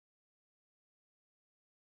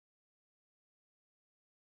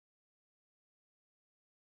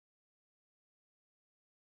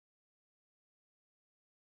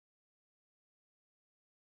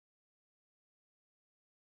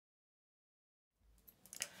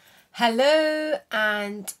Hello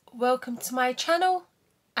and welcome to my channel.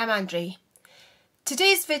 I'm Andre.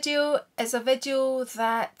 Today's video is a video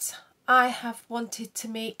that I have wanted to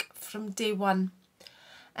make from day one,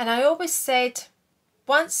 and I always said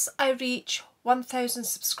once I reach 1,000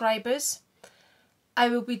 subscribers I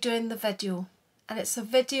will be doing the video, and it's a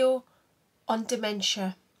video on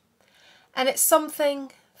dementia, and it's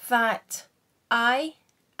something that I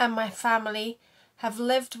and my family have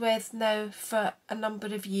lived with now for a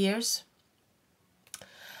number of years,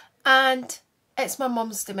 and it's my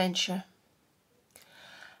mum's dementia.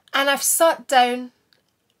 And I've sat down,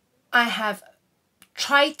 I have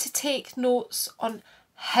tried to take notes on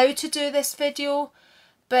how to do this video,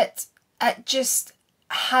 but it just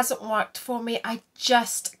hasn't worked for me. I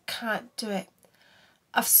just can't do it.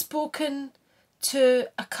 I've spoken to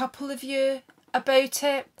a couple of you about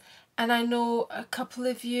it, and I know a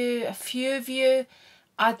few of you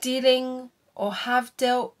are dealing or have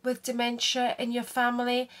dealt with dementia in your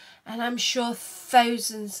family, and I'm sure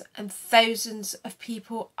thousands and thousands of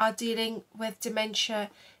people are dealing with dementia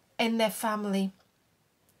in their family.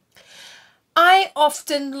 I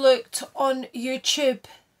often looked on YouTube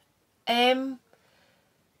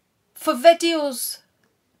for videos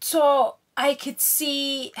so I could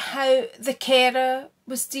see how the carer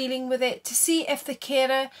was dealing with it, to see if the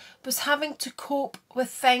carer was having to cope with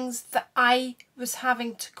things that I was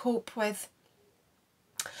having to cope with.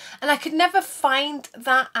 And I could never find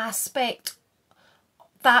that aspect,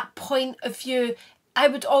 that point of view. I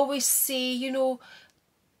would always see, you know,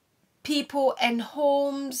 people in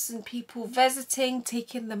homes and people visiting,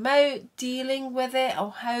 taking them out, dealing with it,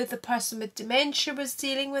 or how the person with dementia was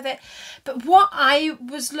dealing with it. But what I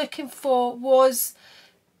was looking for was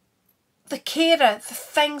the carer, the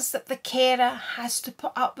things that the carer has to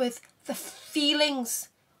put up with, the feelings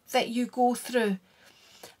that you go through.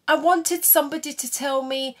 I wanted somebody to tell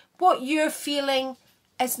me what you're feeling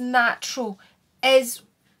is natural, it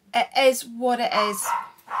is what it is.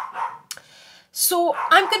 So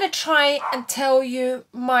I'm going to try and tell you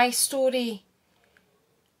my story.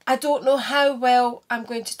 I don't know how well I'm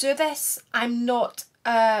going to do this. I'm not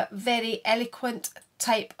a very eloquent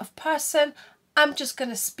type of person. I'm just going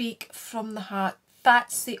to speak from the heart.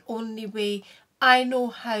 That's the only way I know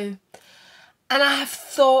how. And I have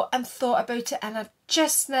thought and thought about it, and I've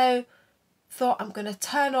just now thought I'm going to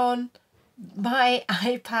turn on my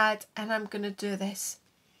iPad and I'm going to do this.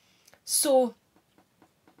 So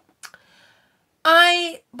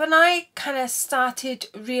when I kind of started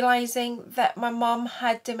realising that my mum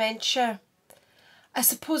had dementia, I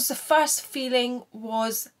suppose the first feeling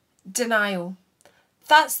was denial.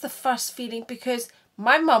 That's the first feeling, because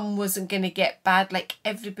my mum wasn't going to get bad like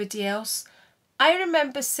everybody else. I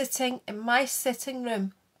remember sitting in my sitting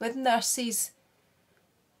room with nurses,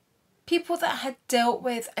 people that had dealt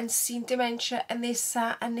with and seen dementia, and they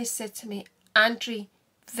sat and they said to me, "Andre,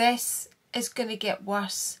 this is going to get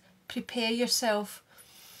worse. Prepare yourself."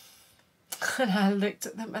 And I looked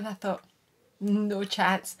at them and I thought, no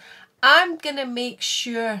chance. I'm going to make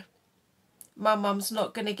sure my mum's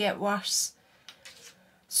not going to get worse.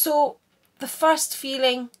 So the first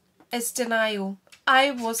feeling is denial.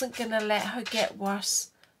 I wasn't going to let her get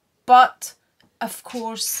worse. But of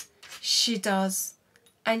course she does.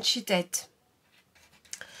 And she did.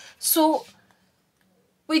 So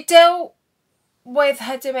we dealt with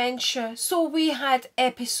her dementia. So we had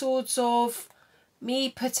episodes of me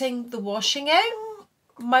putting the washing out,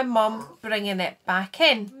 my mum bringing it back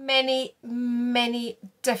in. Many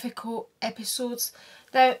difficult episodes.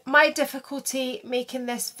 Now, my difficulty making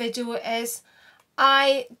this video is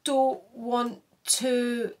I don't want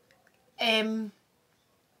to, you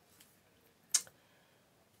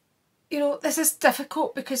know, this is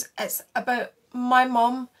difficult because it's about my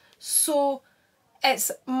mum. So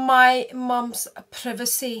it's my mum's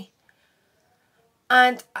privacy.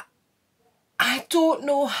 And I don't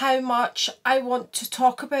know how much I want to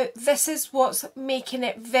talk about. This is what's making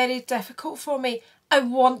it very difficult for me. I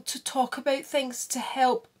want to talk about things to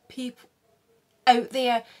help people out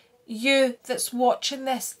there, you that's watching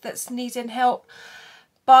this, that's needing help.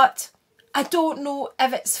 But I don't know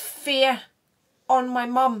if it's fair on my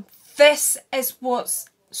mum. This is what's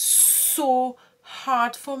so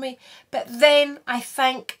hard for me. But then I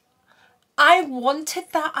think I wanted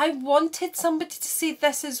that. I wanted somebody to say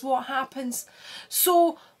this is what happens.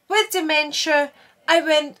 So with dementia, I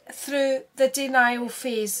went through the denial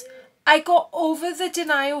phase. I got over the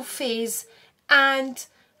denial phase and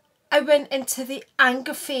I went into the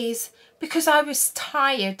anger phase because I was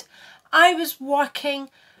tired. I was working.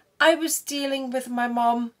 I was dealing with my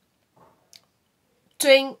mum,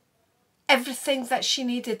 doing everything that she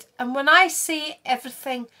needed. And when I say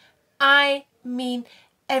everything, I mean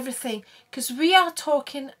everything, because we are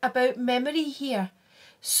talking about memory here.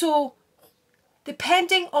 So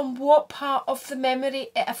depending on what part of the memory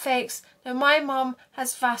it affects. Now my mum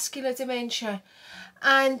has vascular dementia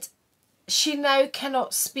and she now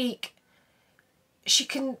cannot speak.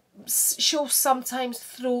 She'll sometimes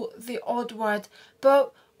throw the odd word,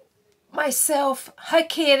 but myself, her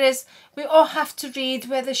carers, we all have to read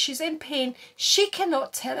whether she's in pain. She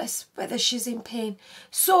cannot tell us whether she's in pain.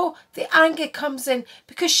 So the anger comes in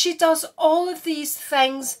because she does all of these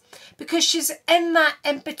things, because she's in that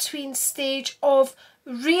in-between stage of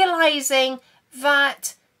realising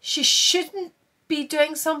that she shouldn't be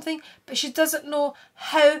doing something, but she doesn't know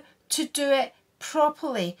how to do it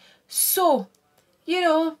properly. So, you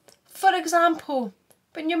know, for example,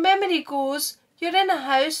 when your memory goes, you're in a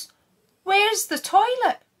house, where's the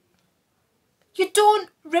toilet? You don't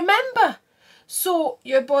remember. So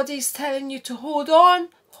your body's telling you to hold on,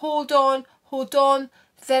 hold on, hold on.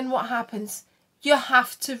 Then what happens? You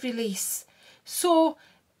have to release. So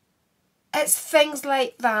it's things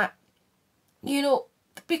like that, you know,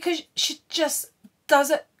 because she just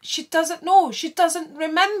doesn't know. She doesn't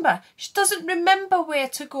remember. She doesn't remember where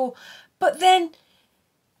to go. But then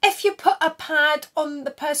if you put a pad on the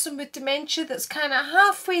person with dementia that's kind of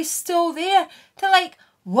halfway still there, they're like,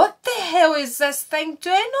 what the hell is this thing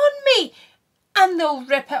doing on me? And they'll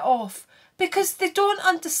rip it off because they don't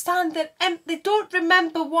understand that, they don't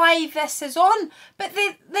remember why this is on. But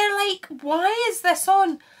they're like, why is this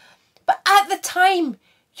on? But at the time,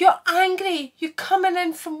 you're angry, you're coming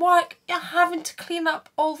in from work, you're having to clean up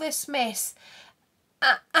all this mess.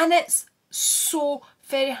 And it's so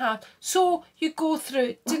very hard. So you go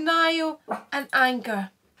through denial and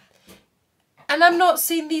anger. And I'm not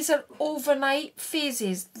saying these are overnight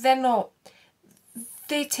phases. They're not.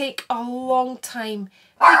 They take a long time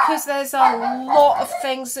because there's a lot of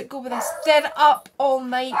things that go with this. They're up all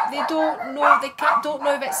night. They don't know. Don't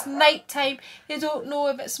know if it's night time. They don't know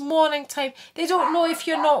if it's morning time. They don't know if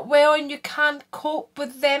you're not well and you can't cope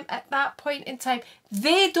with them at that point in time.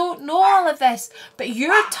 They don't know all of this. But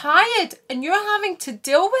you're tired and you're having to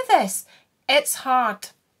deal with this. It's hard.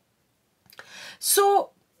 So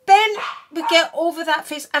then we get over that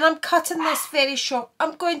phase, and I'm cutting this very short.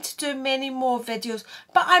 I'm going to do many more videos,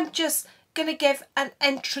 but I'm just going to give an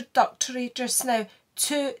introductory just now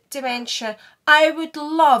to dementia. I would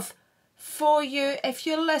love for you, if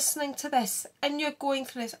you're listening to this and you're going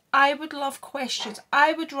through this, I would love questions.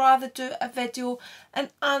 I would rather do a video and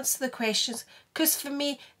answer the questions, because for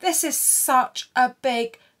me this is such a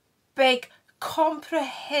big,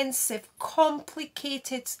 comprehensive,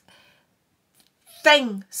 complicated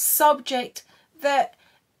subject that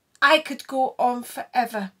I could go on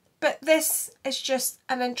forever. But this is just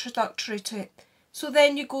an introductory to it. So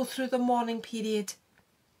then you go through the mourning period.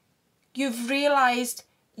 You've realised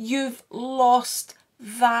you've lost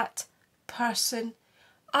that person.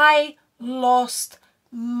 I lost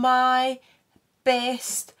my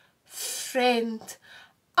best friend.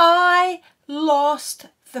 I lost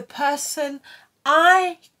the person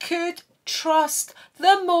I could trust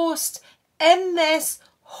the most in this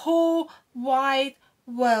whole wide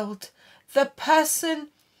world. The person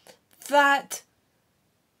that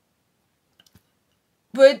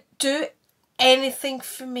would do anything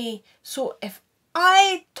for me. So if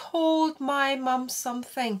I told my mum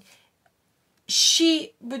something,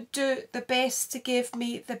 she would do the best to give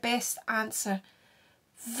me the best answer.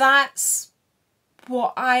 That's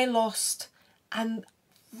what I lost, and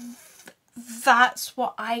that's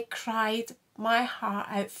what I cried my heart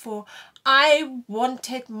out for. I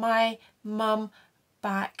wanted my mum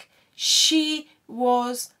back. She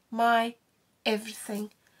was my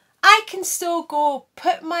everything. I can still go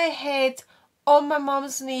put my head on my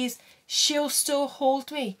mum's knees. She'll still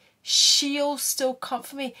hold me. She'll still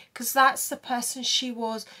comfort me, because that's the person she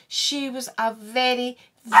was. She was a very,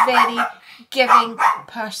 very giving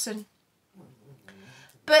person.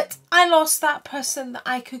 But I lost that person that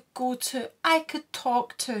I could go to, I could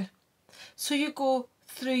talk to. So you go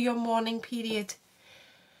through your mourning period.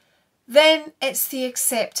 Then it's the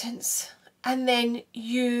acceptance, and then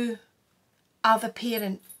you are the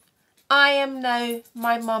parent. I am now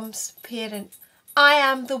my mum's parent. I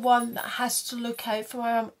am the one that has to look out for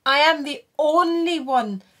my mum. I am the only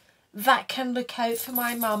one that can look out for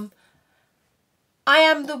my mum. I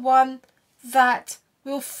am the one that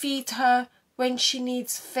will feed her when she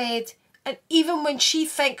needs fed. And even when she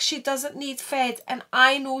thinks she doesn't need fed, and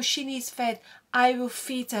I know she needs fed, I will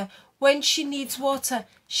feed her. When she needs water,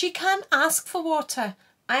 she can't ask for water.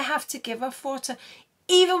 I have to give her water.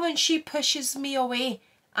 Even when she pushes me away,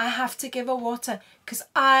 I have to give her water because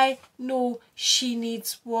I know she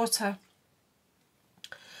needs water.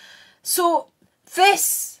 So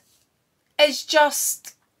this is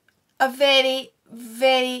just a very,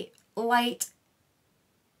 very light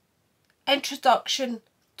introduction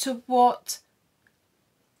to what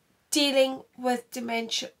dealing with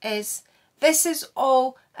dementia is. This is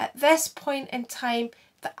all at this point in time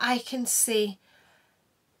that I can say.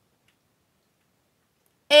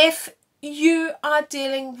 If you are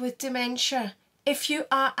dealing with dementia, if you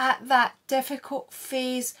are at that difficult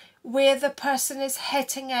phase where the person is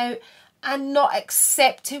hitting out and not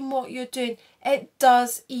accepting what you're doing, it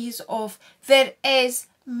does ease off. There is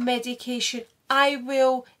medication. I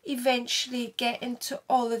will eventually get into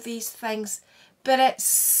all of these things, but it's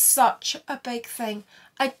such a big thing.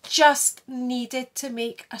 I just needed to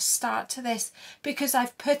make a start to this because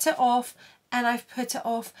I've put it off and I've put it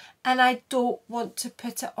off and I don't want to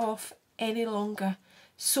put it off any longer.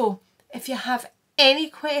 So if you have any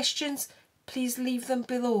questions, please leave them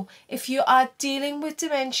below. If you are dealing with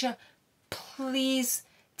dementia, please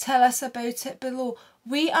tell us about it below.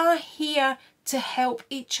 We are here to help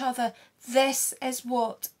each other. This is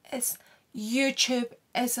what YouTube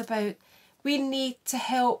is about. We need to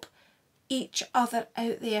help each other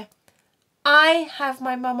out there. I have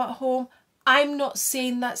my mum at home. I'm not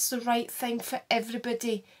saying that's the right thing for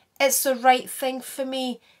everybody. It's the right thing for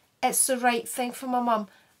me. It's the right thing for my mum.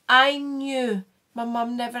 I knew my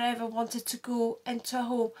mum never ever wanted to go into a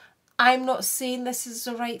home. I'm not saying this is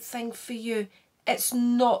the right thing for you. It's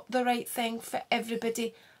not the right thing for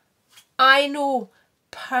everybody. I know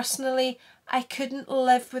personally I couldn't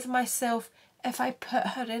live with myself if I put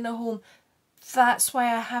her in a home. That's why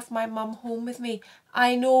I have my mum home with me.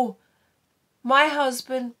 I know my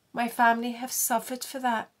husband, my family have suffered for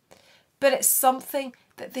that. But it's something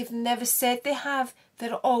that they've never said they have.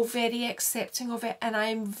 They're all very accepting of it, and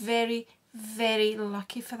I'm very, very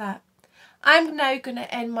lucky for that. I'm now going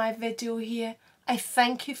to end my video here. I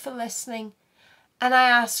thank you for listening, and I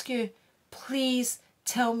ask you, please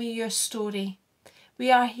tell me your story.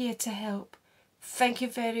 We are here to help. Thank you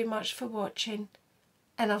very much for watching,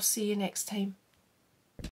 and I'll see you next time.